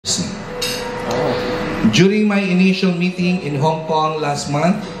During my initial meeting in Hong Kong last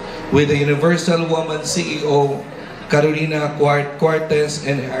month with the Universal Woman CEO Carolina Cortez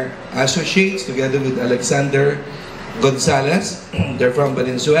and her associates, together with Alexander Gonzalez, they're from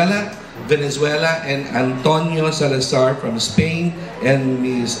Venezuela, and Antonio Salazar from Spain, and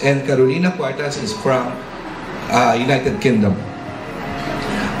Carolina Cortez is from United Kingdom.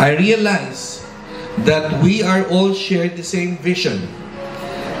 I realize that we are all shared the same vision.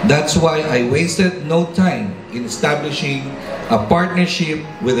 That's why I wasted no time in establishing a partnership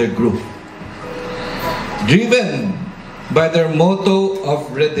with their group. Driven by their motto of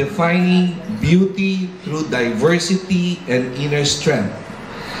redefining beauty through diversity and inner strength,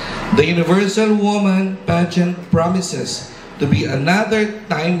 the Universal Woman Pageant promises to be another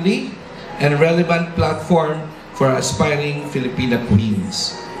timely and relevant platform for aspiring Filipina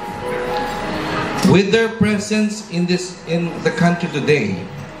queens. With their presence in the country today,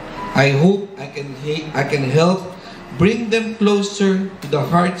 I hope I can help bring them closer to the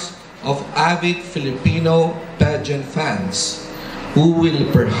hearts of avid Filipino pageant fans who will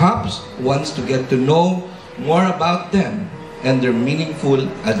perhaps want to get to know more about them and their meaningful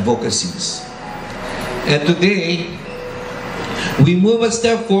advocacies. And today, we move a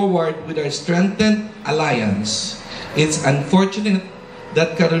step forward with our strengthened alliance. It's unfortunate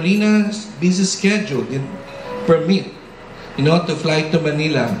that Carolina's busy schedule didn't permit to fly to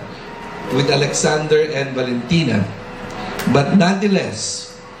Manila with Alexander and Valentina. But nonetheless,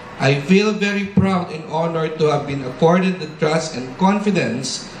 I feel very proud and honored to have been accorded the trust and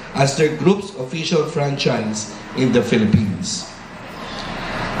confidence as their group's official franchise in the Philippines.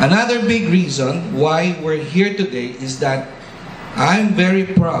 Another big reason why we're here today is that I'm very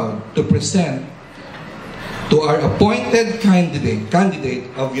proud to present to our appointed candidate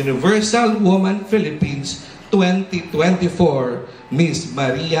of Universal Woman Philippines 2024, Miss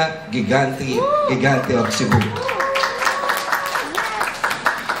Maria Gigante of Cebu.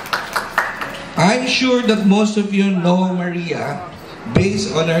 I'm sure that most of you know Maria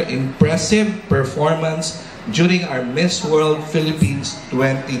based on her impressive performance during our Miss World Philippines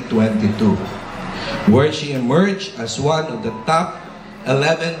 2022, where she emerged as one of the top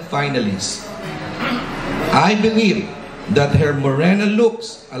 11 finalists. I believe that her morena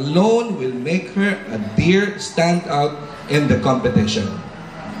looks alone will make her a dear standout in the competition.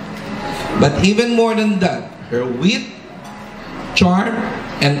 But even more than that, her wit, charm,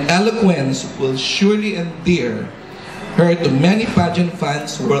 and eloquence will surely endear her to many pageant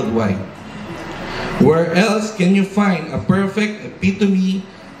fans worldwide. Where else can you find a perfect epitome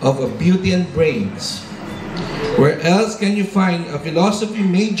of a beauty and brains? Where else can you find a philosophy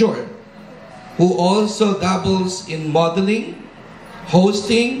major who also dabbles in modeling,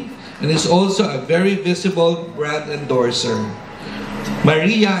 hosting, and is also a very visible brand endorser?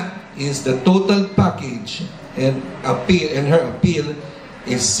 Maria is the total package, and her appeal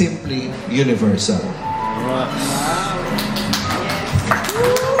is simply universal.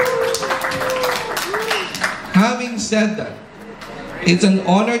 Having said that, it's an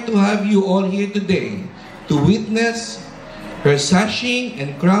honor to have you all here today to witness her sashing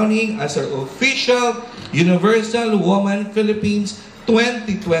and crowning as our official Universal Woman Philippines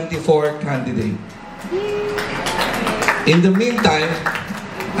 2024 candidate. In the meantime,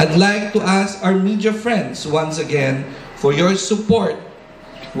 I'd like to ask our media friends once again for your support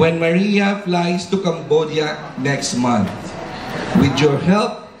when Maria flies to Cambodia next month. With your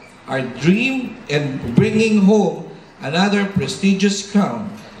help, our dream in bringing home another prestigious crown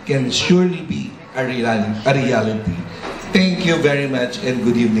can surely be a reality. Thank you very much and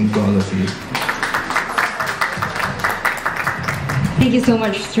good evening to all of you. Thank you so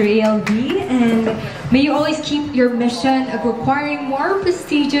much, Sir ALB, and may you always keep your mission of requiring more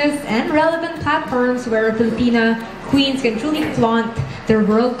prestigious and relevant platforms where Filipina queens can truly flaunt their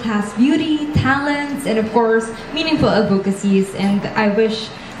world-class beauty, talents, and of course, meaningful advocacies. And I wish,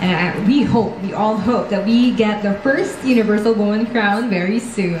 and we all hope that we get the first Universal Woman crown very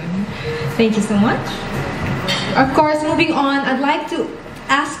soon. Thank you so much. Of course, moving on, I'd like to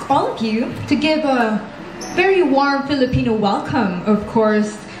ask all of you to give a very warm Filipino welcome, of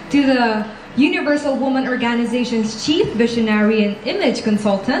course, to the Universal Woman Organization's Chief Visionary and Image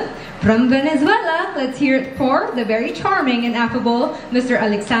Consultant from Venezuela. Let's hear it for the very charming and affable Mr.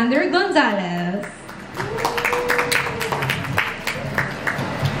 Alexander Gonzalez.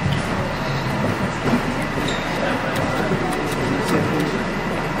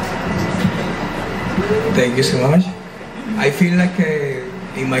 Thank you so much. I feel like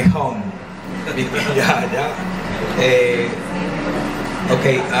in my home. Yeah.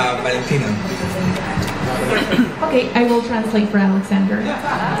 Okay, Valentina. Okay, I will translate for Alexander.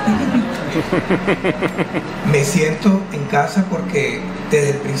 Me siento en casa porque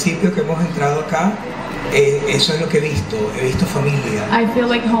desde el principio que hemos entrado acá, eso es lo que he visto familia. I feel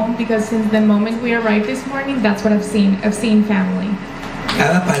like home because since the moment we arrived this morning, that's what I've seen. I've seen family.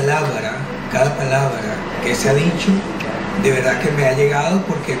 Cada palabra que se ha dicho, de verdad que me ha llegado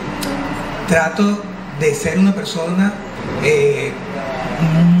porque trato de ser una persona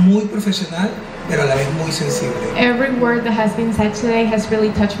muy profesional, pero a la vez muy sensible. Every word that has been said today has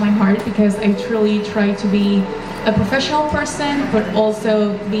really touched my heart because I truly try to be a professional person, but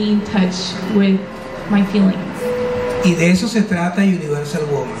also be in touch with my feelings. Y de eso se trata Universal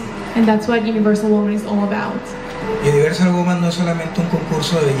Woman. And that's what Universal Woman is all about. Universal Woman no es solamente un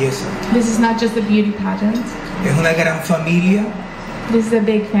concurso de belleza. This is not just a beauty pageant. Es una gran familia. This is a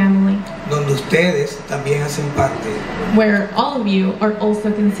big family. Donde ustedes también hacen parte. Where all of you are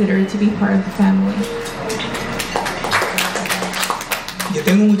also considered to be part of the family. Yo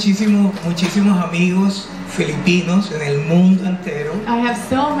tengo muchísimos amigos filipinos en el mundo entero. I have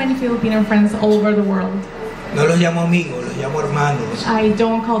so many Filipino friends all over the world. No los llamo amigos, los llamo hermanos. I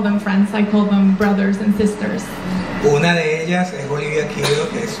don't call them friends, I call them brothers and sisters. Una de ellas es Olivia Quido,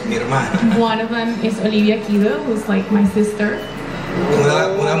 que es mi hermana. One of them is Olivia Quido, who's like my sister.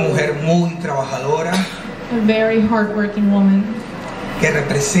 Una mujer muy trabajadora. A very hardworking woman. Que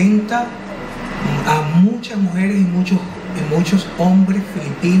representa a muchas mujeres y muchos hombres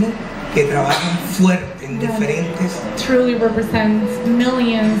filipinos que trabajan fuerte en diferentes. Truly represents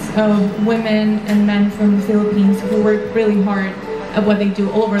millions of women and men from the Philippines who work really hard at what they do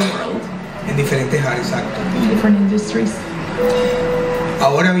all over the world. En diferentes áreas, exacto. In different industries.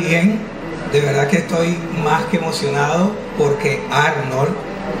 Ahora bien, de verdad que estoy más que emocionado porque Arnold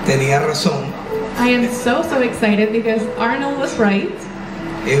tenía razón. I am so excited because Arnold was right.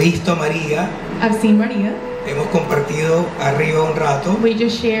 He visto a María. I've seen Maria. Hemos compartido arriba un rato. We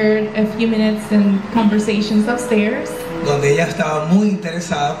just shared a few minutes in conversations upstairs. Donde ella estaba muy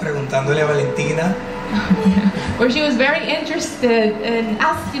interesada preguntándole a Valentina. Where she was very interested in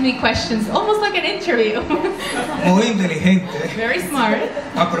asking me questions, almost like an interview. Muy inteligente. Very smart.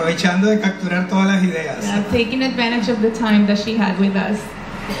 Aprovechando de capturar todas las ideas. Taking advantage of the time that she had with us.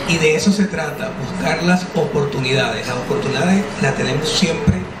 Y de eso se trata, buscar las oportunidades. Las oportunidades las tenemos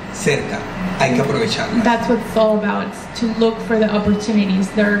siempre cerca. Hay que aprovecharlas. That's what it's all about, to look for the opportunities.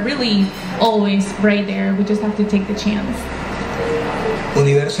 They're really always right there. We just have to take the chance.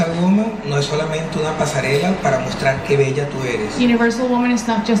 Universal Woman no es solamente una pasarela para mostrar qué bella tú eres. Universal Woman is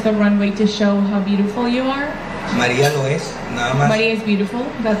not just a runway to show how beautiful you are. María lo es, nada más. María is beautiful,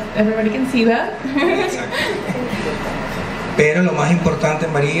 that everybody can see that. Exacto. Pero lo más importante,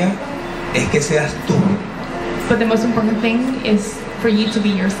 María, es que seas tú. But the most important thing is for you to be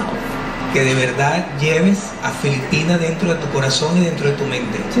yourself. Que de verdad lleves a Filipinas dentro de tu corazón y dentro de tu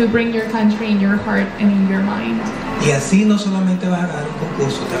mente. To bring your country in your heart and in your mind. Y así no solamente vas a ganar un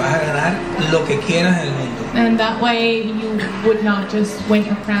concurso, te vas a ganar lo que quieras en el mundo. And that way you would not just win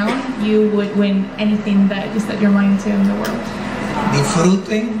a crown, you would win anything that you set your mind to in the world.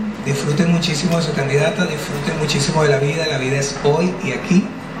 Disfruten muchísimo de su candidata, disfruten muchísimo de la vida es hoy y aquí.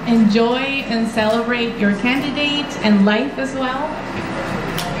 Enjoy and celebrate your candidate and life as well.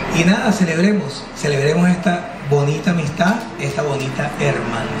 Y nada, celebremos esta bonita amistad, esta bonita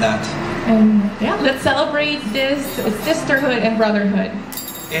hermandad. And yeah, let's celebrate this sisterhood and brotherhood.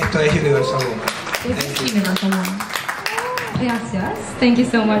 Esto es Universal Woman. This is Universal Woman. Yes. Thank you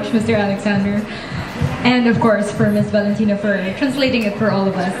so much, Mr. Alexander. And of course, for Miss Valentina for translating it for all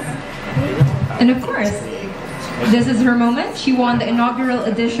of us. And of course, this is her moment. She won the inaugural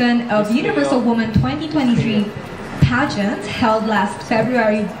edition of Universal Woman 2023 pageant held last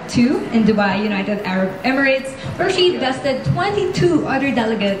February 2 in Dubai, United Arab Emirates, where she bested 22 other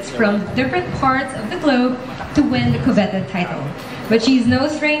delegates from different parts of the globe to win the coveted title. But she's no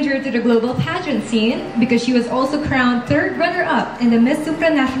stranger to the global pageant scene because she was also crowned third runner-up in the Miss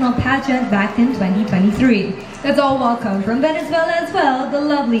Supranational pageant back in 2023. Let's all welcome from Venezuela as well, the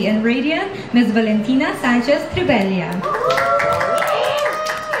lovely and radiant Miss Valentina Sanchez Trebella.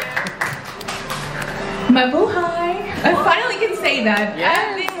 Mabuhay! I finally can say that. Yes.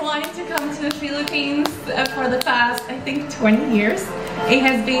 I've been wanting to come to the Philippines for the past, I think, 20 years. It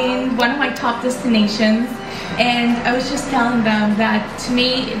has been one of my top destinations, and I was just telling them that to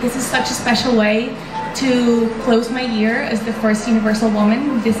me, this is such a special way to close my year as the first Universal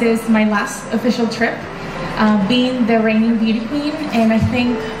Woman. This is my last official trip, being the reigning beauty queen, and I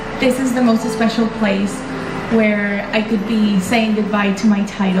think this is the most special place where I could be saying goodbye to my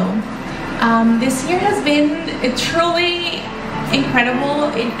title. This year has been truly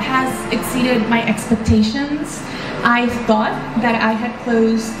incredible. It has exceeded my expectations. I thought that I had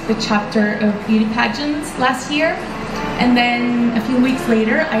closed the chapter of beauty pageants last year, and then a few weeks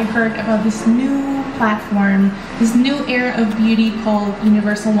later I heard about this new platform, this new era of beauty called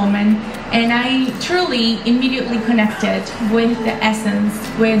Universal Woman, and I truly immediately connected with the essence,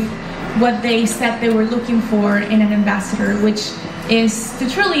 with what they said they were looking for in an ambassador, which is to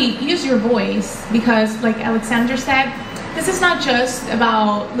truly use your voice, because like Alexander said, this is not just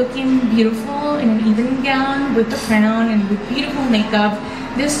about looking beautiful in an evening gown with the crown and with beautiful makeup.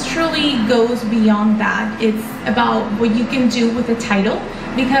 This truly goes beyond that. It's about what you can do with a title,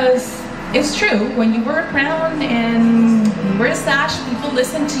 because it's true, when you wear a crown and you wear a sash, people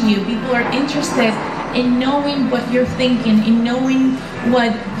listen to you. People are interested in knowing what you're thinking, in knowing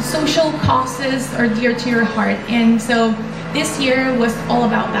what social causes are dear to your heart. And so this year was all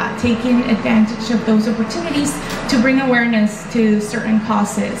about that, taking advantage of those opportunities to bring awareness to certain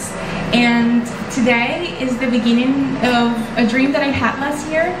causes. And today is the beginning of a dream that I had last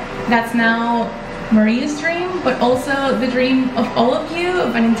year that's now Maria's dream, but also the dream of all of you,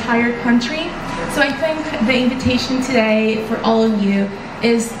 of an entire country. So I think the invitation today for all of you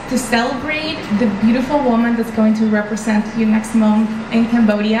is to celebrate the beautiful woman that's going to represent you next month in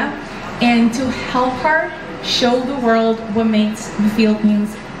Cambodia, and to help her show the world what makes the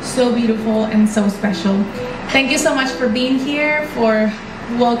Philippines so beautiful and so special. Thank you so much for being here, for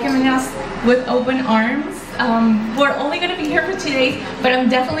welcoming us with open arms. We're only going to be here for 2 days, but I'm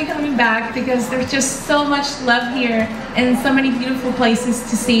definitely coming back because there's just so much love here and so many beautiful places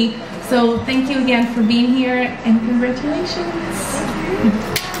to see. So thank you again for being here, and congratulations.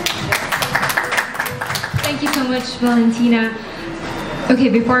 Thank you so much, Valentina. Okay,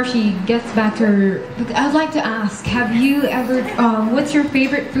 before she gets back to her, I'd like to ask, have you ever, what's your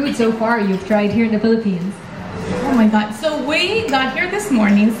favorite food so far you've tried here in the Philippines? Oh my God, so we got here this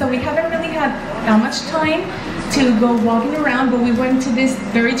morning, so we haven't really had that much time to go walking around, but we went to this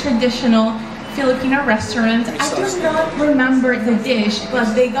very traditional Filipino restaurant. I do not remember the dish,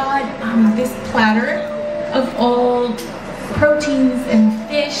 but they got this platter of all proteins and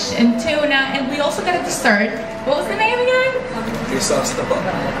fish and tuna, and we also got a dessert. What was the name again? The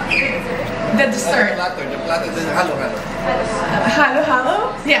dessert. Halo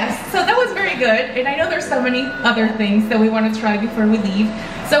halo? Yes. So that was very good, and I know there's so many other things that we want to try before we leave.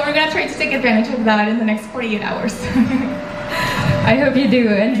 So we're going to try to take advantage of that in the next 48 hours. I hope you do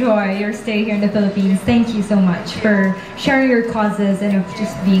enjoy your stay here in the Philippines. Thank you so much for sharing your causes and of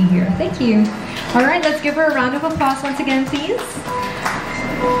just being here. Thank you. All right, let's give her a round of applause once again, please.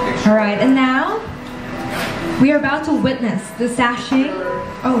 All right, and now we are about to witness the sashing.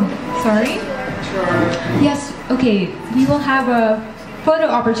 Oh, sorry. Yes, okay. We will have a photo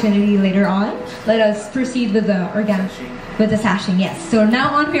opportunity later on. Let us proceed with the sashing. Yes. So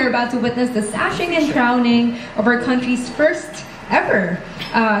now on, we are about to witness the sashing and crowning of our country's first ever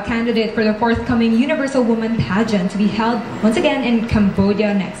candidate for the forthcoming Universal Woman pageant to be held once again in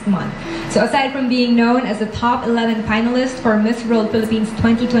Cambodia next month. So aside from being known as the top 11 finalist for Miss World Philippines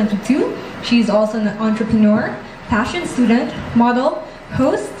 2022, she's also an entrepreneur, fashion student, model,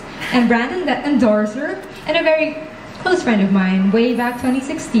 host, and brand endorser, and a very close friend of mine way back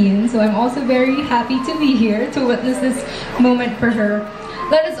 2016. So I'm also very happy to be here to witness this moment for her.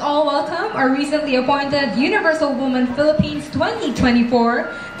 Let us all welcome our recently appointed Universal Woman Philippines 2024,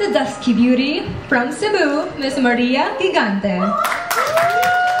 the Dusky Beauty from Cebu, Miss Maria Gigante.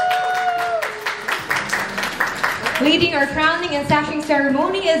 Leading our crowning and sashing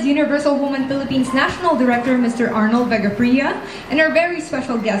ceremony is Universal Woman Philippines National Director Mr. Arnold Vegapria, and our very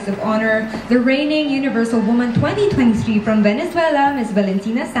special guest of honor, the reigning Universal Woman 2023 from Venezuela, Ms.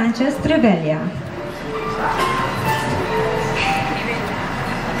 Valentina Sanchez Trevella.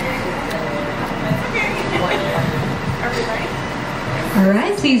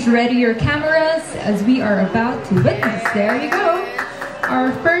 Alright, please ready your cameras as we are about to witness, there you go,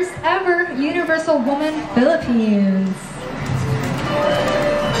 our first ever Universal Woman Philippines.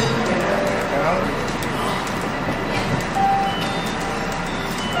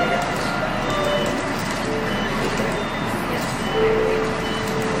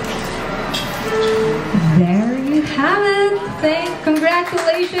 There you have it.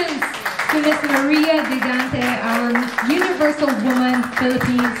 Congratulations to Miss Maria Gigante, our Universal Woman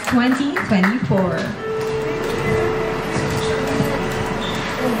Philippines 2024.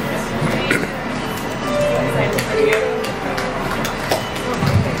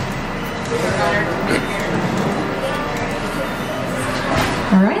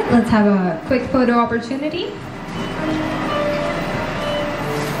 All right, let's have a quick photo opportunity.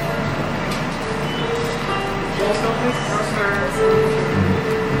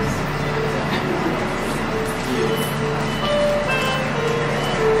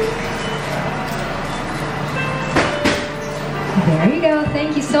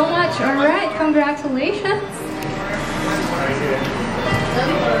 Thank you so much. All right, congratulations.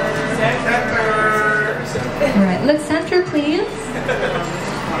 All right, let's center, please.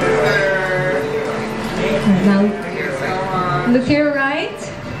 Now, look here, right?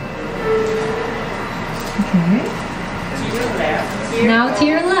 Okay. Now to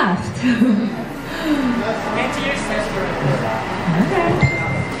your left. And to your center.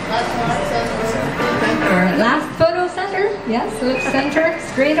 Alright, last photo center. Yes, look center,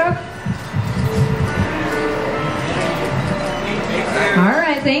 straight up.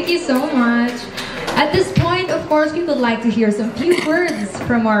 Alright, thank you so much. At this point, of course, we would like to hear some few words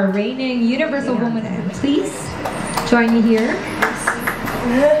from our reigning Universal Woman. And please, join me here.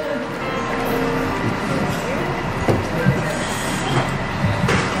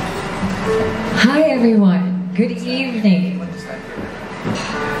 Hi everyone, good evening.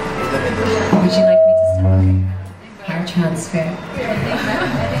 Would you like me to start? Hair transfer.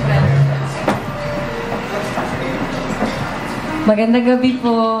 Magandang gabi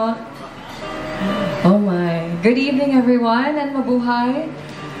po. Oh my. Good evening everyone and mabuhay.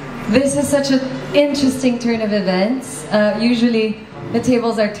 This is such an interesting turn of events. Usually the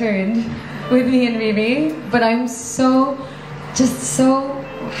tables are turned with me and Riri, but I'm just so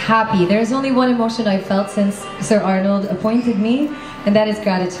happy. There's only one emotion I felt since Sir Arnold appointed me, and that is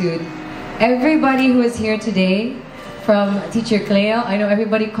gratitude. Everybody who is here today, from Teacher Cleo, I know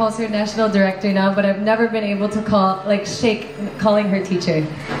everybody calls her National Director now, but I've never been able to shake calling her teacher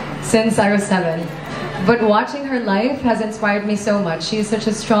since I was 7. But watching her life has inspired me so much. She is such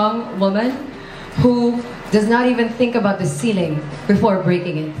a strong woman who does not even think about the ceiling before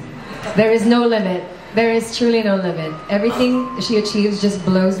breaking it. There is no limit. There is truly no limit. Everything she achieves just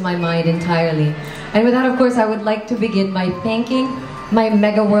blows my mind entirely. And with that, of course, I would like to begin by thanking my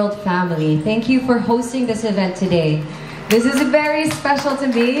Mega World family. Thank you for hosting this event today. This is very special to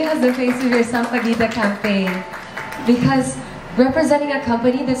me as the face of your Sampaguita campaign, because representing a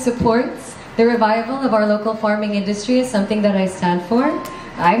company that supports the revival of our local farming industry is something that I stand for.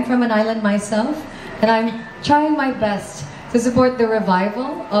 I'm from an island myself, and I'm trying my best to support the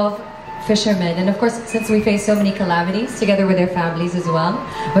revival of fishermen, and of course, since we face so many calamities together with their families as well.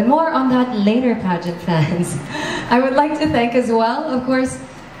 But more on that later, pageant fans. I would like to thank as well, of course,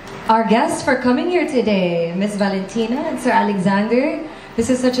 our guests for coming here today, Miss Valentina and Sir Alexander. This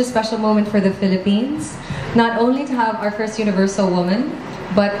is such a special moment for the Philippines, not only to have our first Universal Woman,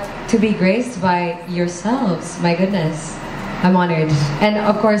 but to be graced by yourselves. My goodness, I'm honored. And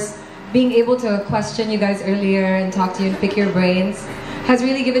of course, being able to question you guys earlier and talk to you and pick your brains has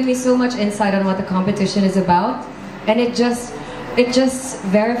really given me so much insight on what the competition is about. And it just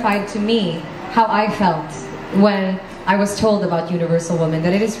verified to me how I felt when I was told about Universal Woman,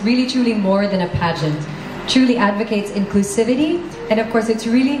 that it is really truly more than a pageant. Truly advocates inclusivity, and of course it's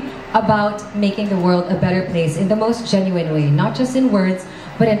really about making the world a better place in the most genuine way, not just in words,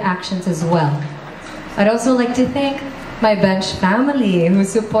 but in actions as well. I'd also like to thank my bench family who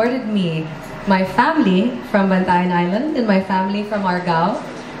supported me. My family from Bantayan Island and my family from Argao.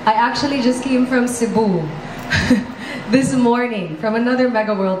 I actually just came from Cebu this morning from another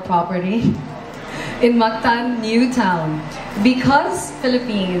Mega World property in Mactan, New Town. Because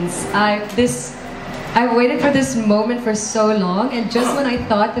Philippines, I've waited for this moment for so long, and just when I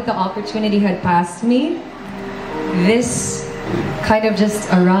thought that the opportunity had passed me, this kind of just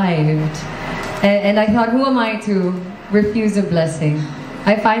arrived. And I thought, who am I to refuse a blessing?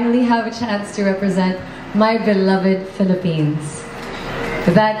 I finally have a chance to represent my beloved Philippines.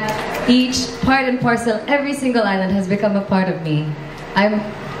 That each part and parcel, every single island has become a part of me.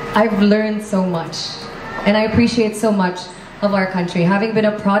 I've learned so much, and I appreciate so much of our country, having been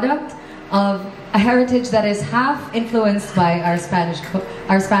a product of a heritage that is half influenced by our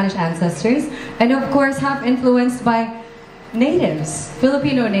Spanish ancestors, and of course half influenced by natives,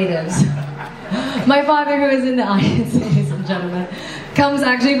 Filipino natives. My father, who is in the audience, ladies and gentlemen, comes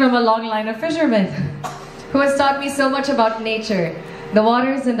actually from a long line of fishermen who has taught me so much about nature. The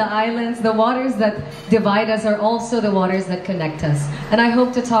waters in the islands, the waters that divide us are also the waters that connect us. And I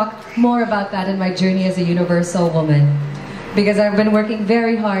hope to talk more about that in my journey as a Universal Woman, because I've been working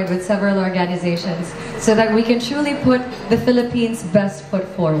very hard with several organizations so that we can truly put the Philippines' best foot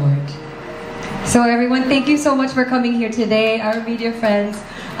forward. So everyone, thank you so much for coming here today, our media friends.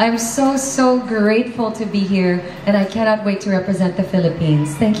 I'm so grateful to be here, and I cannot wait to represent the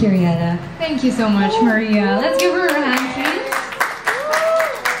Philippines. Thank you, Rihanna. Thank you so much, Maria. Let's give her a hand, please.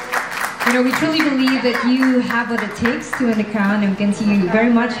 You know, we truly believe that you have what it takes to win the crown, and we can see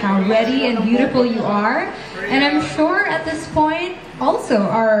very much how ready and beautiful you are. And I'm sure at this point, also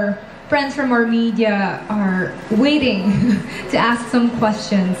our friends from our media are waiting to ask some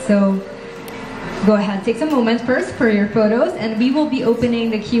questions. So go ahead, take some moments first for your photos, and we will be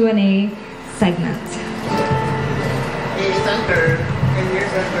opening the Q&A segment.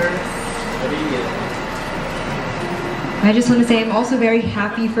 I just want to say I'm also very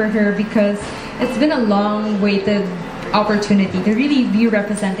happy for her because it's been a long-awaited opportunity to really be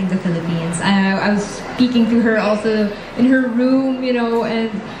representing the Philippines. I was speaking to her also in her room, you know,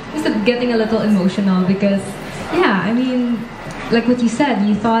 and just getting a little emotional because, yeah, I mean, like what you said,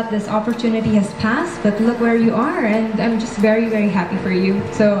 you thought this opportunity has passed, but look where you are, and I'm just very, very happy for you.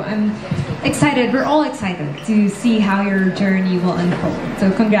 So I'm excited, we're all excited to see how your journey will unfold. So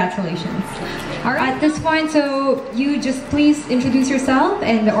congratulations. All right, at this point, so you just please introduce yourself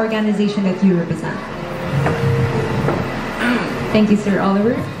and the organization that you represent. Thank you, Sir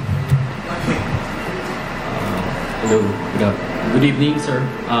Oliver. Hello, good evening, sir.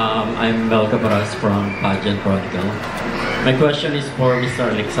 I'm Melka Baras from Pageant Chronicle. My question is for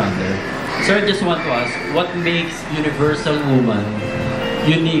Mr. Alexander. Sir, I just want to ask, what makes Universal Woman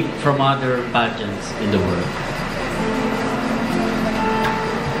unique from other pageants in the world?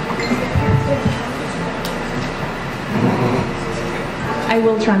 I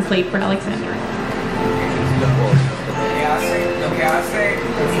will translate for Alexander.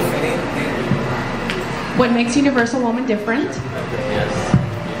 What makes Universal Woman different? Yes.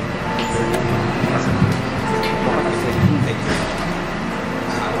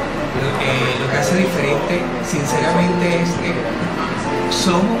 Lo que hace diferente, sinceramente, es que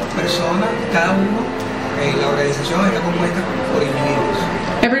somos personas, cada uno, la organización está compuesta por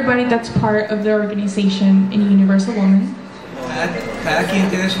individuos. Everybody that's part of the organization in Universal Woman. Cada quien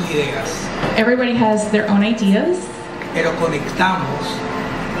tiene sus ideas. Everybody has their own ideas. Pero conectamos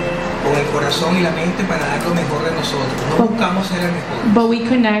con el corazón y la mente para dar lo mejor de nosotros. No buscamos ser el mejor. But we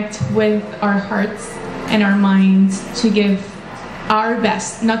connect with our hearts and our minds to give our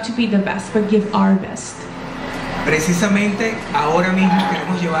best, not to be the best, but give our best. Precisamente ahora mismo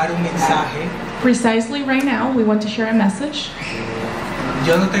queremos llevar un mensaje. Precisely right now, we want to share a message.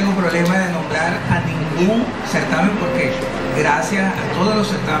 Yo no tengo problema de nombrar a ningún certamen porque gracias a todos los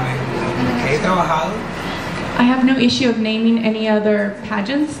certámenes que he trabajado, I have no issue of naming any other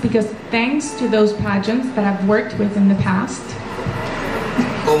pageants because thanks to those pageants that I've worked with in the past,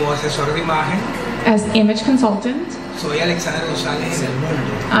 como asesor de imagen, as image consultant, soy Alexander González en el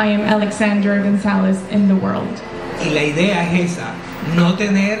mundo. I am Alexander Gonzalez in the world. Y la idea es esa, no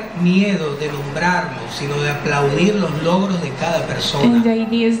tener miedo de nombrarnos, sino de aplaudir los logros de cada persona. And the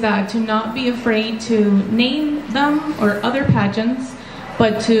idea is that to not be afraid to name them or other pageants,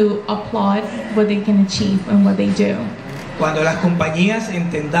 but to applaud what they can achieve and what they do. Cuando las compañías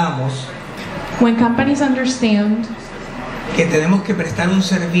entendamos When companies understand que tenemos que prestar un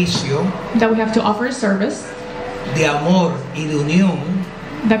servicio that we have to offer a service de amor y de unión,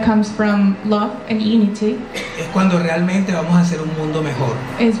 that comes from love and unity, es cuando realmente vamos a hacer un mundo mejor.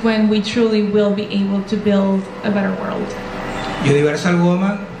 is when we truly will be able to build a better world. Universal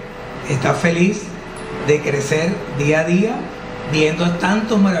Woman está feliz de crecer día a día, viendo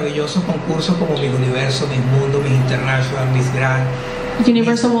tantos maravillosos concursos como Miss Universo, Miss Mundo, Miss International, Miss Grand.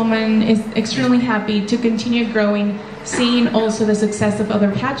 Universal Woman is extremely happy to continue growing, seeing also the success of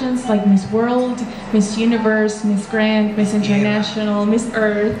other pageants like Miss World, Miss Universe, Miss Grand, Miss International, Miss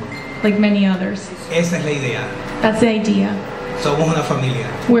Earth, like many others. Esa es la idea. That's the idea. Somos una familia.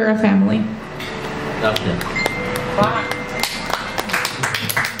 We're a family.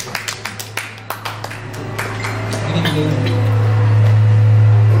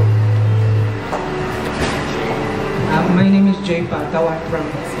 My name is Jay Patawan from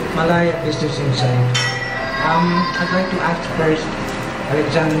Malaya Business Insight. I'd like to ask first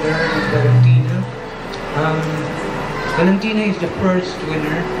Alexander and Valentina. Valentina is the first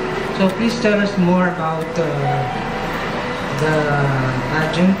winner, so please tell us more about the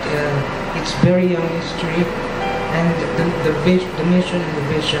pageant, its very young history, and the mission and the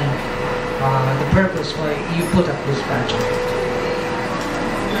vision, the purpose why you put up this pageant.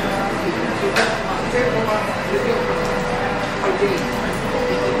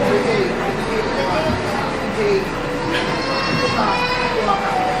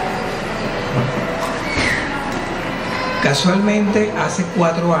 Casualmente, hace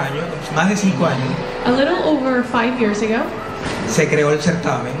 4 años, más de 5 años, A little over 5 years ago, se creó el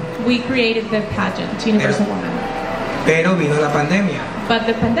certamen, we created the pageant, Universal Woman. pero vino la pandemia. But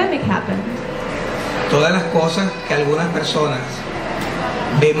the pandemic happened. Todas las cosas que algunas personas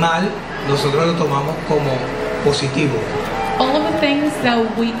ven mal, nosotros lo tomamos como positivo. all of the things that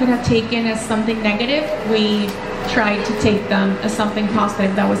we could have taken as something negative, we tried to take them as something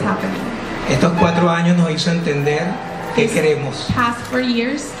positive that was happening. Estos 4 años nos hizo entender qué queremos. Past 4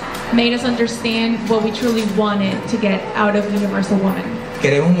 years made us understand what we truly wanted to get out of Universal Woman.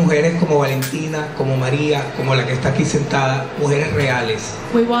 Queremos mujeres como Valentina, como María, como la que está aquí sentada, mujeres reales.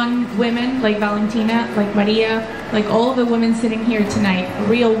 We want women like Valentina, like Maria, like all of the women sitting here tonight,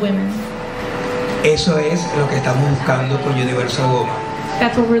 real women. Eso es lo que estamos buscando con Universal Woman.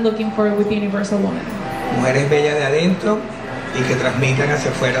 That's what we're looking for with Universal Woman. Mujeres bellas de adentro y que transmitan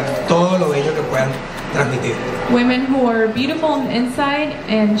hacia afuera todo lo bello que puedan transmitir. Women who are beautiful on the inside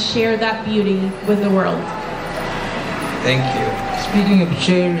and share that beauty with the world. Thank you. Speaking of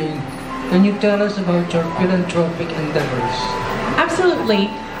sharing, can you tell us about your philanthropic endeavors? Absolutely.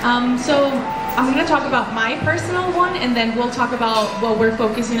 So I'm going to talk about my personal one, and then we'll talk about what we're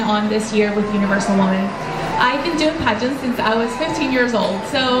focusing on this year with Universal Woman. I've been doing pageants since I was 15 years old,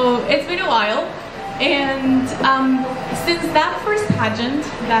 so it's been a while. And since that first pageant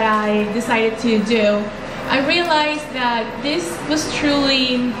that I decided to do, I realized that this was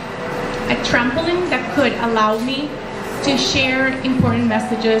truly a trampoline that could allow me to share important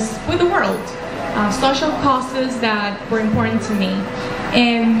messages with the world, social causes that were important to me.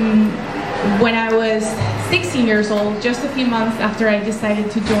 And when I was 16 years old, just a few months after I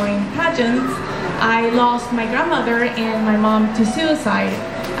decided to join pageants, I lost my grandmother and my mom to suicide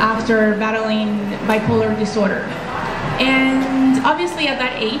after battling bipolar disorder. And obviously at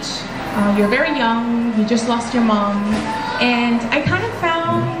that age, you're very young, you just lost your mom, and I kind of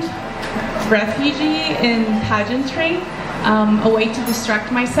found refuge in pageantry, a way to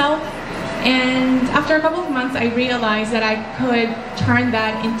distract myself. And after a couple of months, I realized that I could turn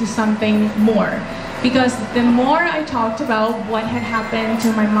that into something more. Because the more I talked about what had happened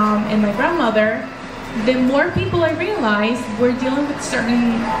to my mom and my grandmother, the more people I realized were dealing with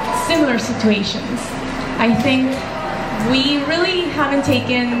certain similar situations. I think we really haven't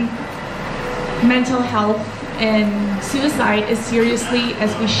taken mental health and suicide as seriously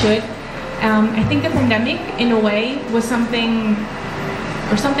as we should. I think the pandemic, in a way, was something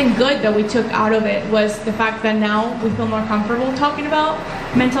good that we took out of it, was the fact that now we feel more comfortable talking about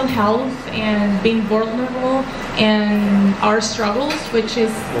mental health and being vulnerable and our struggles, which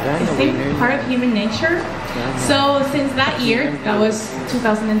is, I think, part of human nature. So since that year, that was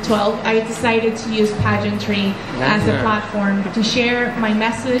 2012, I decided to use pageantry as a platform to share my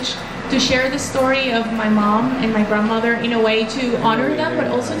message, to share the story of my mom and my grandmother in a way to honor them, but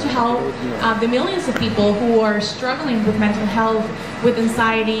also to help the millions of people who are struggling with mental health, with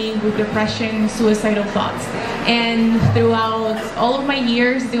anxiety, with depression, suicidal thoughts. And throughout all of my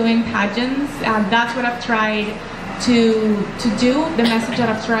years doing pageants, that's what I've tried to do, the message that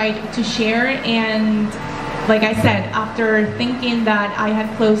I've tried to share. And like I said, after thinking that I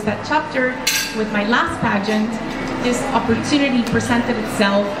had closed that chapter with my last pageant, this opportunity presented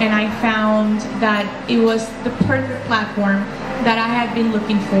itself, and I found that it was the perfect platform that I had been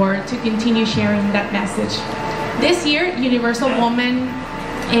looking for to continue sharing that message. This year, Universal Woman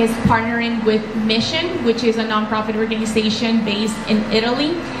is partnering with Mission, which is a nonprofit organization based in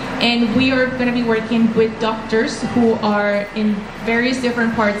Italy, and we are going to be working with doctors who are in various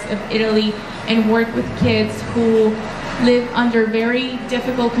different parts of Italy and work with kids who live under very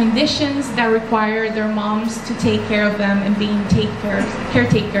difficult conditions that require their moms to take care of them and being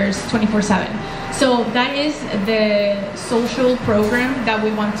caretakers 24/7. So that is the social program that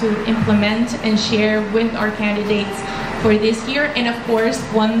we want to implement and share with our candidates for this year. And of course,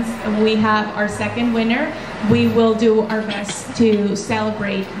 once we have our second winner, we will do our best to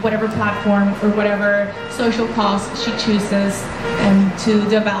celebrate whatever platform or whatever social cause she chooses and to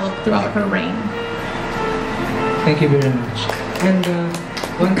develop throughout her reign. Thank you very much. And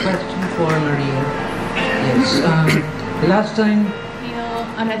one question for Maria. Yes. Last time, Feel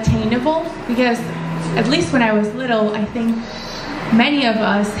unattainable, because at least when I was little, I think many of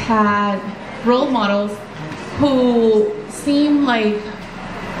us had role models who seemed like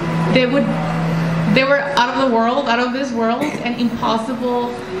they were out of the world, out of this world, and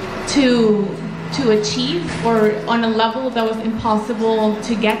impossible to achieve, or on a level that was impossible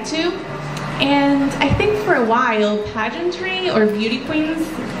to get to. And I think for a while, pageantry or beauty queens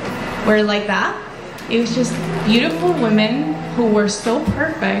were like that. It was just beautiful women who were so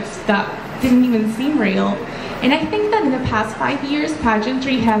perfect that didn't even seem real. And I think that in the past 5 years,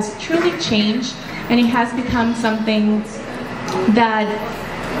 pageantry has truly changed, and it has become something that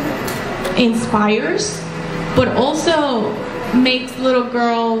inspires, but also makes little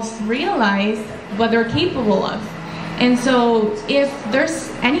girls realize what they're capable of. And so if there's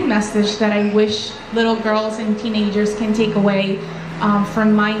any message that I wish little girls and teenagers can take away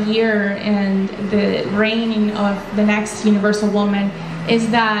from my year and the reigning of the next Universal Woman, is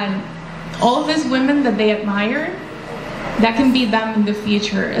that all of these women that they admire, that can be them in the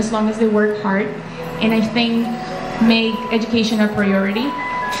future as long as they work hard. And I think make education a priority.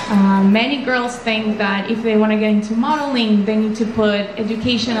 Many girls think that if they want to get into modeling, they need to put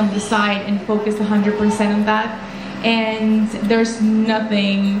education on the side and focus 100% on that. And there's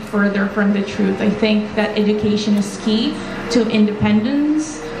nothing further from the truth. I think that education is key to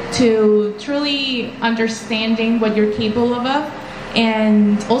independence, to truly understanding what you're capable of,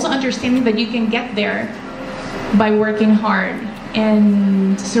 and also understanding that you can get there by working hard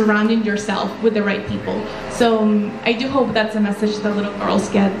and surrounding yourself with the right people. So I do hope that's a message that little girls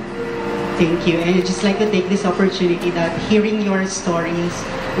get. Thank you. And I'd just like to take this opportunity that hearing your stories,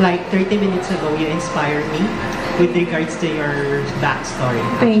 like 30 minutes ago, you inspired me with regards to your backstory.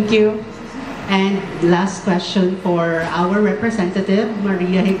 Thank you. And last question for our representative,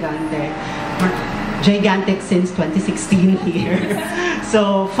 Maria Gigante. Gigantic since 2016 here.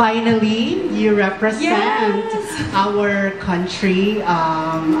 So finally, you represent our country.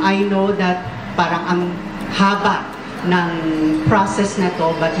 I know that parang ang haba ng process na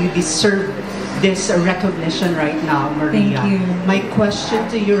to, but you deserve this recognition right now, Maria. Thank you. My question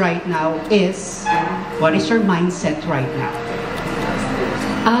to you right now is, what is your mindset right now?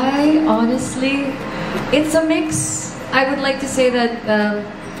 I honestly, it's a mix. I would like to say that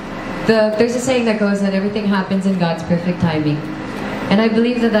there's a saying that goes that everything happens in God's perfect timing. And I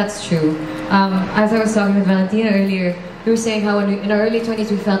believe that that's true. As I was talking with Valentina earlier, we were saying how in our early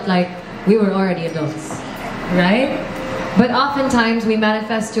 20s we felt like we were already adults, right? But oftentimes we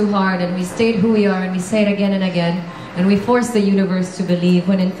manifest too hard and we state who we are and we say it again and again, and we force the universe to believe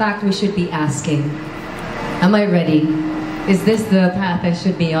when in fact we should be asking, am I ready? Is this the path I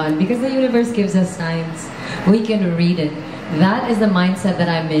should be on? Because the universe gives us signs. We can read it. That is the mindset that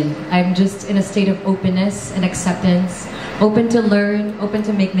I'm in. I'm just in a state of openness and acceptance, open to learn, open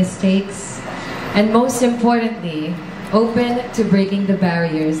to make mistakes, and most importantly, open to breaking the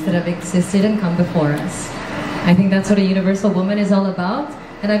barriers that have existed and come before us. I think that's what a Universal Woman is all about,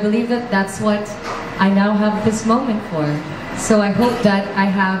 and I believe that that's what I now have this moment for. So I hope that I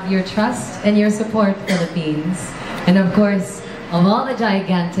have your trust and your support, Philippines, and of course, of all the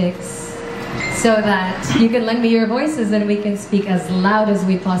Gigantics, so that you can lend me your voices and we can speak as loud as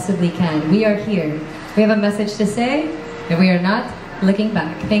we possibly can. We are here. We have a message to say, and we are not looking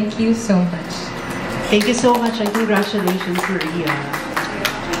back. Thank you so much. Thank you so much, and congratulations, Maria.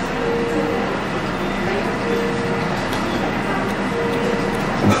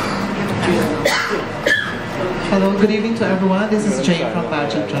 Hello, good evening to everyone. This is Jay from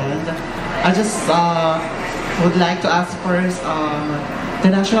Pageantry. I just would like to ask first the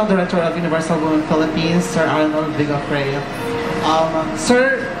National Director of Universal Women Philippines, Sir Arnold Bigafrey.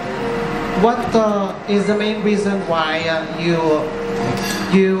 Sir, what is the main reason why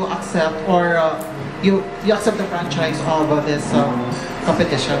you accept or you accept the franchise of this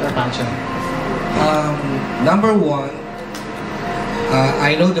competition or pageant? Number one,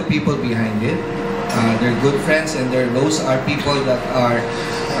 I know the people behind it. They're good friends, and those are people that are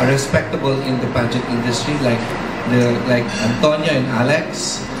respectable in the pageant industry, like Antonia and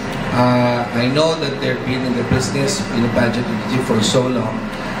Alex. I know that they've been in the business, in the pageant industry for so long.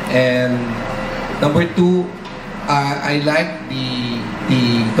 And number two, I like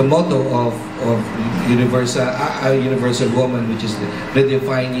the motto of Universal Woman, which is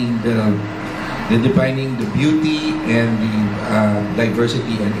redefining the beauty and the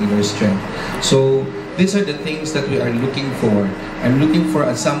diversity and inner strength. So these are the things that we are looking for. I'm looking for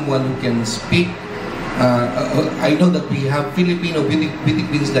someone who can speak. I know that we have Filipino beauty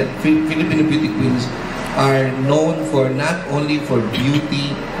queens, that Filipino beauty queens are known for not only for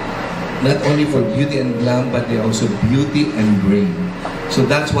beauty and glam, but they're also beauty and brain. So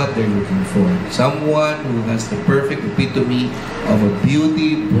that's what they're looking for. Someone who has the perfect epitome of a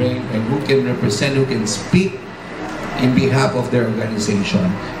beauty, brain, and who can represent, who can speak in behalf of their organization.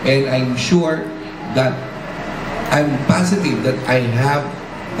 And I'm sure that I'm positive that I have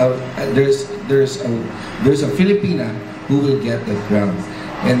there's a Filipina who will get that crown.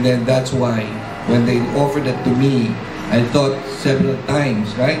 And then that's why when they offered it to me, I thought several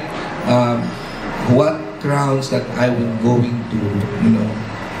times, right? What crowns that I will going to,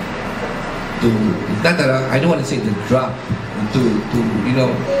 not that I don't want to say the drop,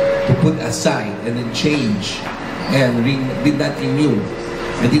 to put aside and then change and did not renew.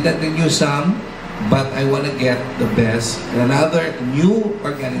 I did not renew some, but I want to get the best. Another new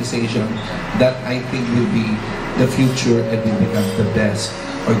organization that I think will be the future and will become the best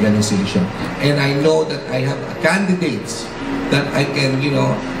organization. And I know that I have candidates that I can,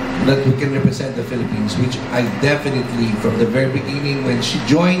 that we can represent the Philippines, which I definitely, from the very beginning, when she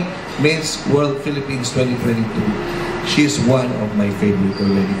joined Miss World Philippines 2022, she's one of my favorite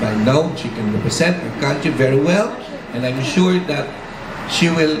already. But now she can represent our country very well, and I'm sure that she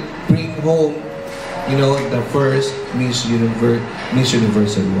will bring home, the first Miss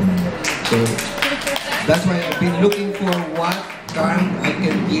Universal woman. So that's why I've been looking for what kind I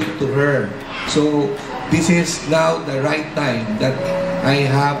can give to her. So this is now the right time that I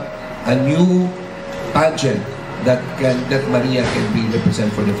have a new pageant that Maria can be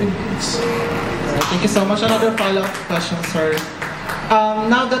represent for the Philippines. Thank you so much. Another follow-up question, sir.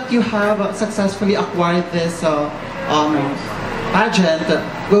 Now that you have successfully acquired this pageant,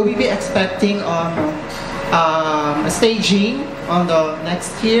 will we be expecting staging on the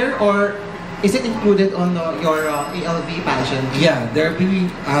next year, or is it included on your ELV pageant? Yeah, there will be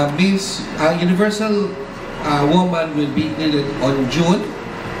Miss Universal Woman will be included on June,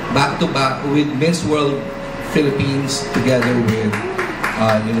 back to back with Miss World Philippines together with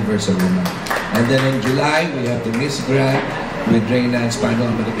Universal Woman. And then in July, we have the Miss Grand with Reina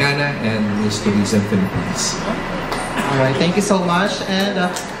Hispano-Americana and Miss Teresa Philippines. Alright, thank you so much. And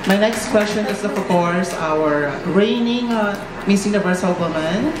my next question is, of course, our reigning Miss Universal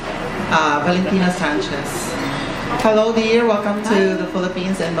Woman, Valentina Sanchez. Hello dear, welcome to the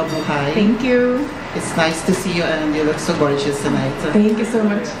Philippines and mabuhay. Thank you. It's nice to see you and you look so gorgeous tonight. Thank you so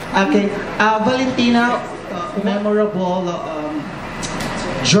much. Okay, Valentina, memorable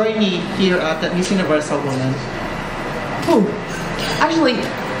journey here at the Miss Universal Woman. Oh, actually,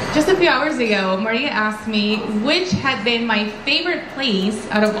 just a few hours ago, Maria asked me which had been my favorite place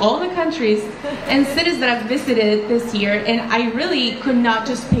out of all the countries and cities that I've visited this year, and I really could not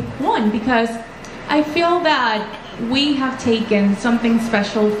just pick one because I feel that we have taken something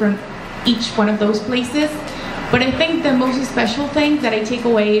special from each one of those places. But I think the most special thing that I take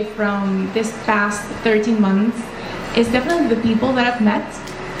away from this past 13 months is definitely the people that I've met.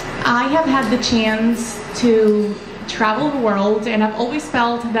 I have had the chance to travel the world, and I've always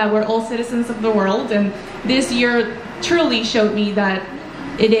felt that we're all citizens of the world, and this year truly showed me that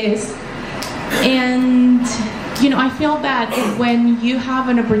it is. And I feel that when you have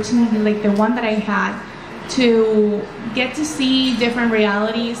an opportunity like the one that I had to get to see different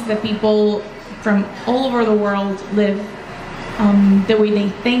realities that people from all over the world live, the way they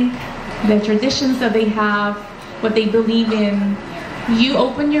think, the traditions that they have, what they believe in, you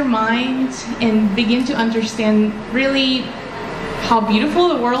open your mind and begin to understand really how beautiful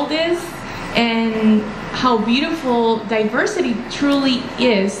the world is and how beautiful diversity truly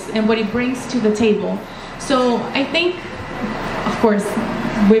is and what it brings to the table. So I think, of course,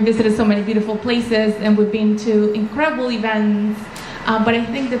 we visited so many beautiful places and we've been to incredible events, but I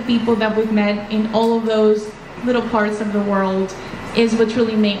think the people that we've met in all of those little parts of the world is what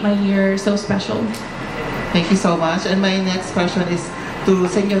truly made my year so special. Thank you so much. And my next question is to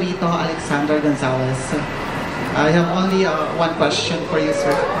Señorito Alexander Gonzalez. I have only one question for you,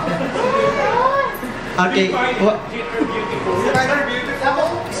 sir. Okay.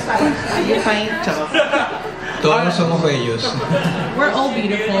 You find Todos somos bellos. We're all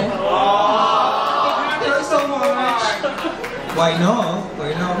beautiful. Thank you so much. Why no?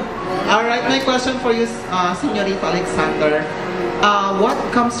 Why no? All right, my question for you, Señorito Alexander. What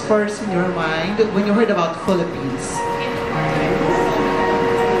comes first in your mind when you heard about Philippines?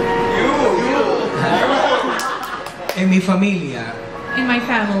 En mi familia. In my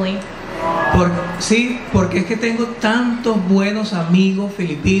family. Sí, porque es que tengo tantos buenos amigos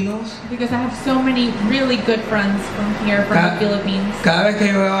filipinos. Because I have so many really good friends from here, from the Philippines. Cada vez que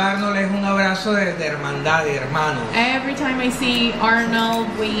yo veo a Arnold es un abrazo de hermandad, de hermanos. Every time I see Arnold,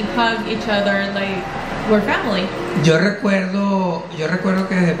 we hug each other like we're family. Yo recuerdo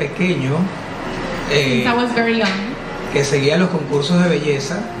que desde pequeño, since I was very young, que seguía los concursos de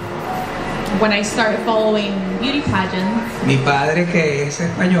belleza. When I started following beauty pageants, mi padre, que es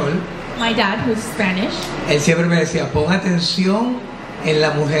español, my dad, who's Spanish, él siempre me decía, pon atención en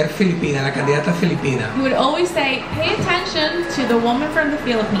la mujer filipina, la candidata filipina. He would always say, pay attention to the woman from the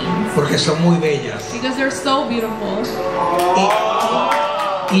Philippines. Porque son muy bellas. Because they're so beautiful.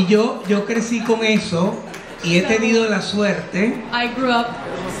 Y yo crecí con eso y he tenido la suerte. I grew up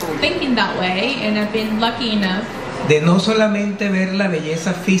thinking that way, and I've been lucky enough de no solamente ver la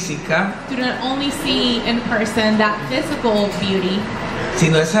belleza física, to not only see in person that physical beauty,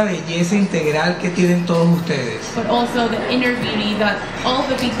 sino esa belleza integral que tienen todos ustedes. but also the inner beauty that all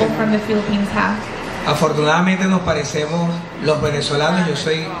the people from the Philippines have. Afortunadamente nos parecemos los venezolanos, yo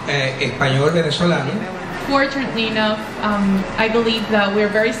soy español venezolano. Fortunately enough, I believe that we're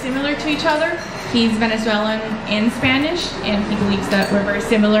very similar to each other. He's Venezuelan and Spanish, and he believes that we're very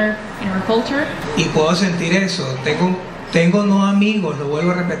similar in our culture. Y puedo sentir eso. Tengo no amigos, lo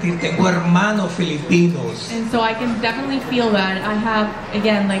vuelvo a repetir, tengo hermanos filipinos. And so I can definitely feel that. I have,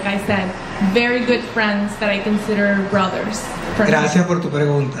 again, like I said, very good friends that I consider brothers. Gracias por tu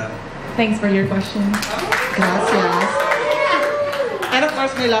pregunta. Thanks for your question. Gracias. And of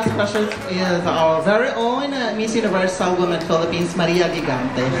course, my last question is our very own Miss Universal Women Philippines, Maria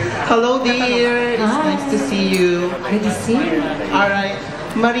Gigante. Hello, dear. It's nice to see you. Good to see you. All right,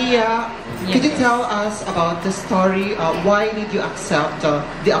 Maria. Could you tell us about the story? Why did you accept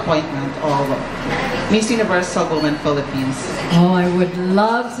the appointment of Miss Universal Women Philippines? Oh, I would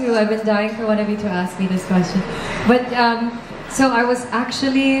love to. I've been dying for one of you to ask me this question. But so I was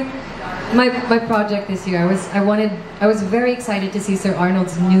actually my project this year. I was very excited to see Sir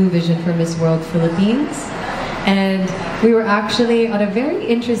Arnold's new vision for Miss World Philippines, and we were actually on a very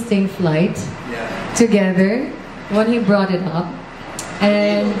interesting flight together when he brought it up.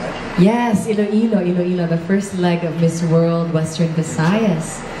 And yes, Iloilo, the first leg of Miss World Western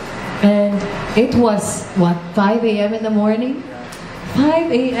Visayas. And it was, what, 5 a.m. in the morning?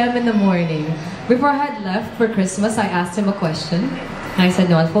 5 a.m. in the morning. Before I had left for Christmas, I asked him a question. And I said,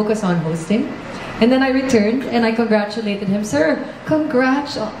 no, I'll focus on hosting. And then I returned and I congratulated him. Sir,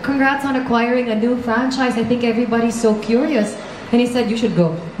 congrats on acquiring a new franchise. I think everybody's so curious. And he said, you should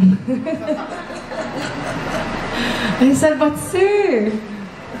go. I said, but sir,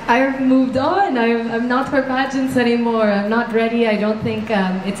 I've moved on. I'm not for pageants anymore. I'm not ready. I don't think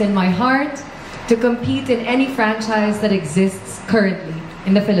it's in my heart to compete in any franchise that exists currently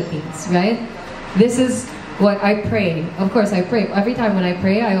in the Philippines, right? This is what I pray. Of course, I pray. Every time when I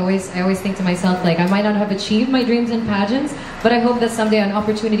pray, I always think to myself, like, I might not have achieved my dreams in pageants, but I hope that someday an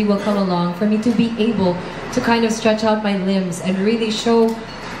opportunity will come along for me to be able to kind of stretch out my limbs and really show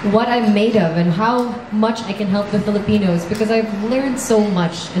what I'm made of and how much I can help the Filipinos, because I've learned so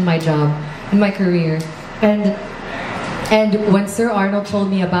much in my job, in my career. And when Sir Arnold told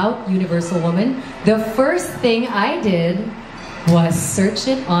me about Universal Woman, the first thing I did was search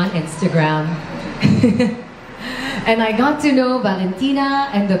it on Instagram. And I got to know Valentina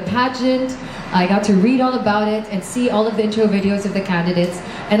and the pageant. I got to read all about it and see all of the intro videos of the candidates.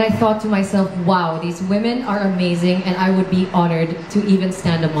 And I thought to myself, wow, these women are amazing and I would be honored to even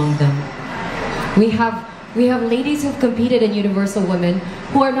stand among them. We have ladies who've competed in Universal Women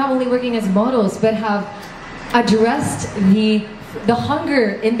who are not only working as models but have addressed the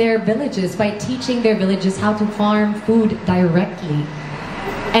hunger in their villages by teaching their villages how to farm food directly.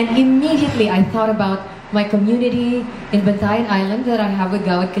 And immediately I thought about my community in Bantayan Island that I have with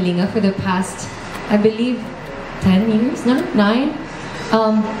Gawad Kalinga for the past, I believe, 10 years now? 9?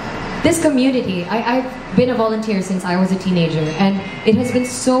 This community, I've been a volunteer since I was a teenager, and it has been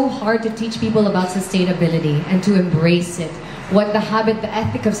so hard to teach people about sustainability and to embrace it, what the habit, the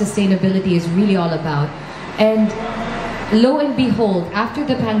ethic of sustainability is really all about. And lo and behold, after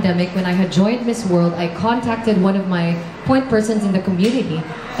the pandemic, when I had joined Miss World, I contacted one of my point persons in the community,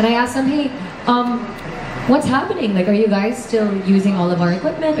 and I asked them, hey, what's happening? Like, are you guys still using all of our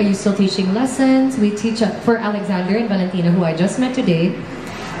equipment? Are you still teaching lessons? We teach for Alexander and Valentina, who I just met today.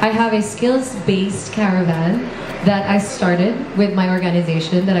 I have a skills-based caravan that I started with my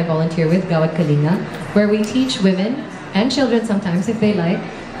organization that I volunteer with, Gawad Kalinga, where we teach women and children sometimes, if they like,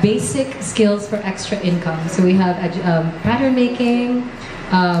 basic skills for extra income. So we have pattern making,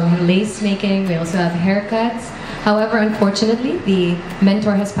 lace making, we also have haircuts. However, unfortunately, the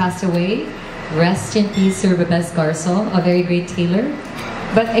mentor has passed away. Rest in peace, Sir Bebes Garso, a very great tailor.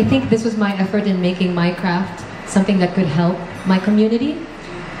 But I think this was my effort in making my craft something that could help my community.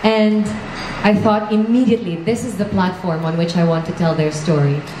 And I thought immediately, this is the platform on which I want to tell their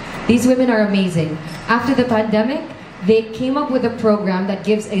story. These women are amazing. After the pandemic, they came up with a program that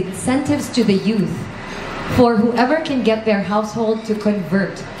gives incentives to the youth for whoever can get their household to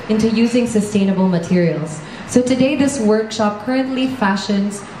convert into using sustainable materials. So today this workshop currently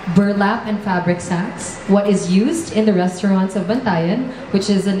fashions burlap and fabric sacks, what is used in the restaurants of Bantayan, which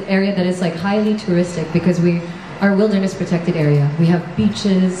is an area that is like highly touristic because we are wilderness protected area. We have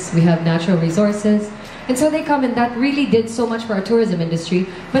beaches, we have natural resources. And so they come, and that really did so much for our tourism industry.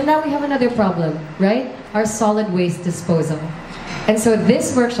 But now we have another problem, right? Our solid waste disposal. And so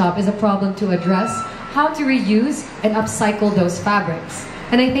this workshop is a problem to address how to reuse and upcycle those fabrics.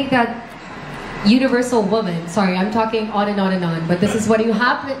 And I think that universal woman. Sorry, I'm talking on and on and on, but this is what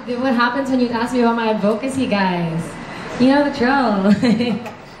happens when you ask me about my advocacy, guys. You know the drill.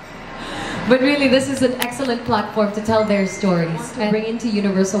 But really, this is an excellent platform to tell their stories and bring into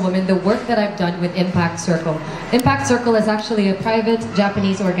Universal Women the work that I've done with Impact Circle. Impact Circle is actually a private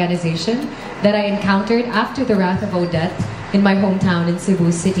Japanese organization that I encountered after the wrath of Odette in my hometown in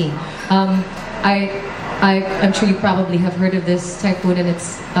Cebu City. I'm sure you probably have heard of this typhoon and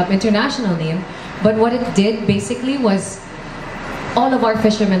its international name, but what it did basically was all of our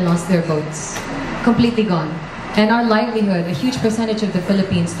fishermen lost their boats, completely gone. And our livelihood, a huge percentage of the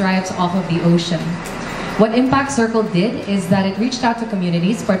Philippines thrives off of the ocean. What Impact Circle did is that it reached out to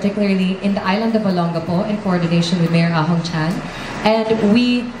communities, particularly in the island of Olongapo, in coordination with Mayor Ahong Chan, and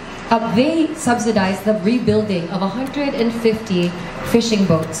they subsidized the rebuilding of 150 fishing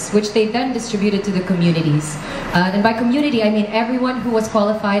boats, which they then distributed to the communities. And by community, I mean everyone who was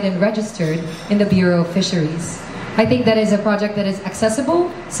qualified and registered in the Bureau of Fisheries. I think that is a project that is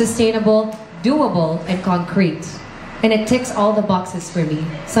accessible, sustainable, doable, and concrete. And it ticks all the boxes for me.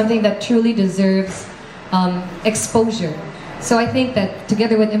 Something that truly deserves exposure. So I think that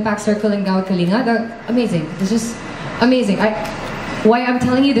together with Impact Circle and Gawad Kalinga, they're amazing. It's just amazing. Why I'm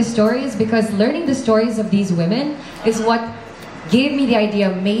telling you this story is because learning the stories of these women is what gave me the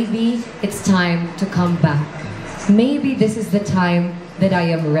idea maybe it's time to come back. Maybe this is the time that I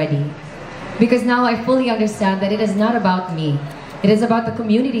am ready. Because now I fully understand that it is not about me. It is about the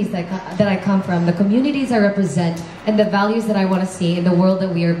communities that I come from, the communities I represent, and the values that I want to see in the world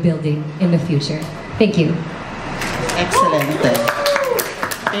that we are building in the future. Thank you. Excellent.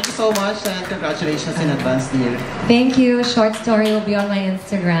 Thank you so much and congratulations in advance, dear. Thank you. Short story will be on my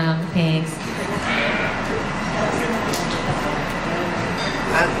Instagram. Thanks.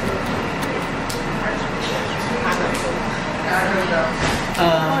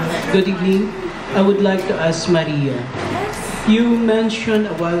 Good evening. I would like to ask Maria. You mentioned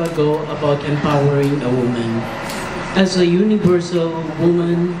a while ago about empowering a woman. As a universal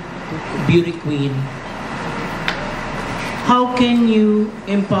woman, beauty queen, how can you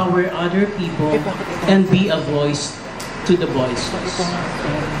empower other people and be a voice to the voiceless?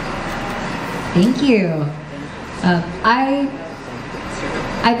 Thank you.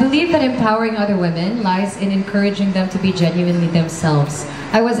 I believe that empowering other women lies in encouraging them to be genuinely themselves.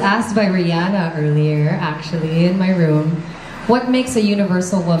 I was asked by Rihanna earlier, actually, in my room, what makes a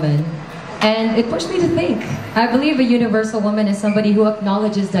universal woman? And it pushed me to think. I believe a universal woman is somebody who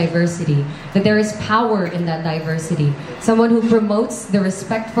acknowledges diversity, that there is power in that diversity. Someone who promotes the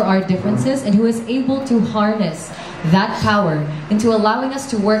respect for our differences and who is able to harness that power into allowing us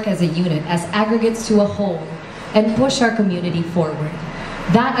to work as a unit, as aggregates to a whole, and push our community forward.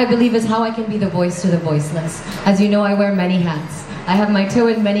 That, I believe, is how I can be the voice to the voiceless. As you know, I wear many hats. I have my toe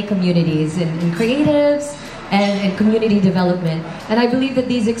in many communities, in creatives, and community development. And I believe that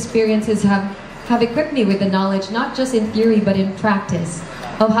these experiences have equipped me with the knowledge, not just in theory, but in practice,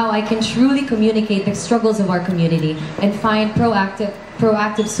 of how I can truly communicate the struggles of our community and find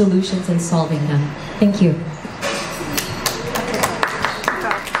proactive solutions in solving them. Thank you.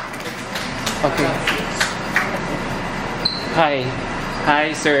 Okay.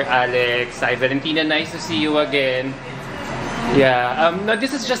 Hi, Sir Alex. Hi, Valentina. Nice to see you again. Yeah. No,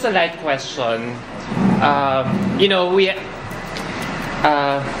 this is just a light question. You know,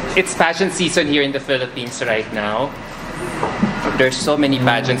 it's pageant season here in the Philippines right now. There's so many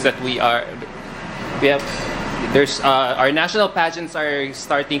pageants that our national pageants are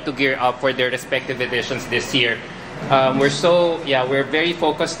starting to gear up for their respective editions this year. We're very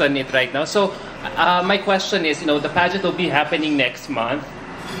focused on it right now. So my question is, the pageant will be happening next month.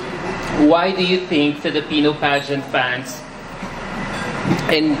 Why do you think Filipino pageant fans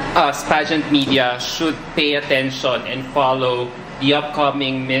and us, pageant media, should pay attention and follow the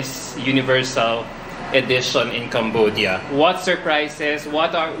upcoming Miss Universal edition in Cambodia? What surprises?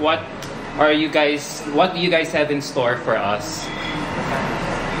 What do you guys have in store for us?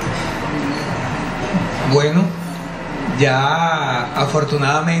 Bueno, ya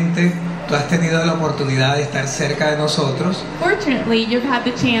afortunadamente tú has tenido la oportunidad de estar cerca de nosotros. Fortunately, you've had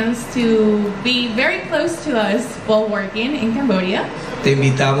the chance to be very close to us while working in Cambodia. Te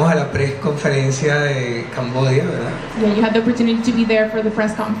invitamos a la press conferencia de Cambodia, ¿verdad? Yeah, you had the opportunity to be there for the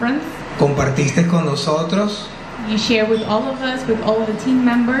press conference. Compartiste con nosotros. You shared with all of us, with all of the team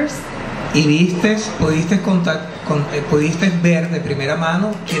members. Y pudiste ver de primera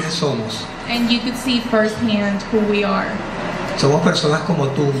mano quiénes somos. And you could see firsthand who we are. Somos personas como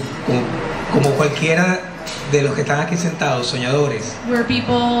tú, como cualquiera de los que están aquí sentados, soñadores. We're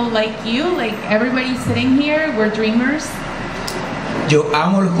people like you, like everybody sitting here. We're dreamers. Yo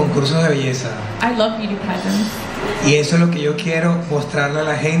amo los concursos de belleza. I love beauty pageants. Y eso es lo que yo quiero mostrarle a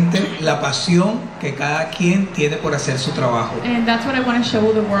la gente, la pasión que cada quien tiene por hacer su trabajo. And that's what I want to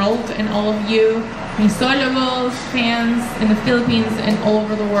show the world and all of you, misólogos, fans in the Philippines and all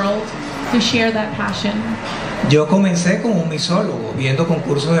over the world, to share that passion. Yo comencé como un misólogo, viendo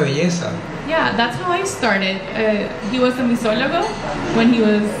concursos de belleza. Yeah, that's how I started. He was a misólogo when he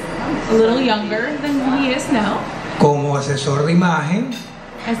was a little younger than he is now. Como asesor de imagen.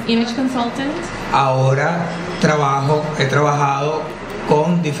 As image consultant. Ahora he trabajado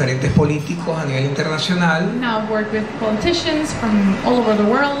con diferentes políticos a nivel internacional. Now I've worked with politicians from all over the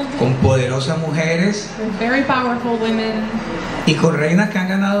world. Con poderosas mujeres. With very powerful women. Y con reinas que han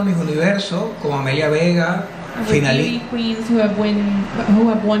ganado mis universos, como Amelia Vega, finalista. Queens who have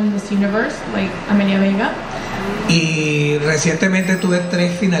won Miss Universe, like Amelia Vega. Y recientemente tuve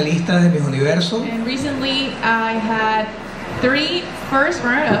 3 finalistas de mis universos. And recently I had 3 first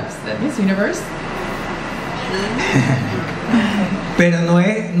runner-ups at Miss Universe. Pero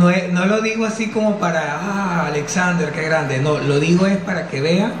no lo digo así como para Alexander, qué grande. No, lo digo es para que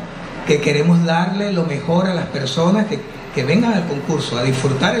vean que queremos darle lo mejor a las personas que vengan al concurso, a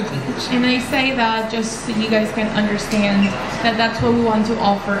disfrutar el concurso. And I say that just so you guys can understand that that's what we want to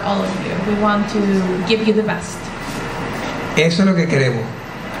offer all of you. We want to give you the best. Eso es lo que queremos.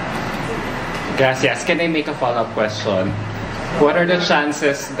 Gracias. Can I make a follow-up question? What are the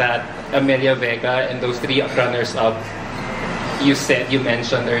chances that Amelia Vega and those 3 runners-up you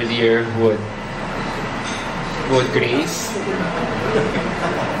mentioned earlier would grace?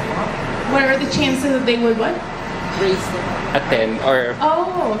 What are the chances that they would what? Attend or...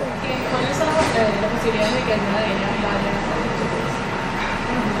 Oh!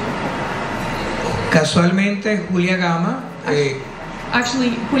 Casualmente Julia Gama.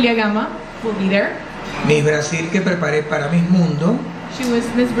 Actually, Julia Gama will be there. Miss Brasil que preparé para Miss Mundo. She was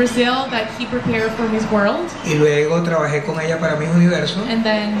Miss Brazil that he prepared for Miss World. Y luego trabajé con ella para Miss Universo. And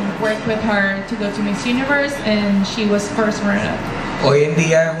then worked with her to go to Miss Universe, and she was first runner-up. Hoy en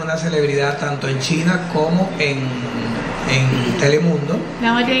día es una celebridad tanto en China como en Telemundo.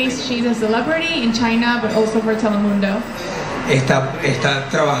 Nowadays, she's a celebrity in China, but also for Telemundo. Está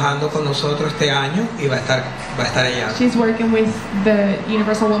trabajando con nosotros este año y va a estar allá. She's working with the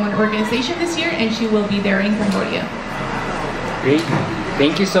Universal Women Organization this year, and she will be there in Cambodia. Great.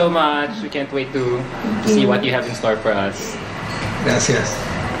 Thank you so much. We can't wait to see what you have in store for us. Gracias.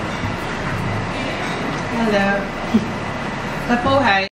 Hello. Mabuhay.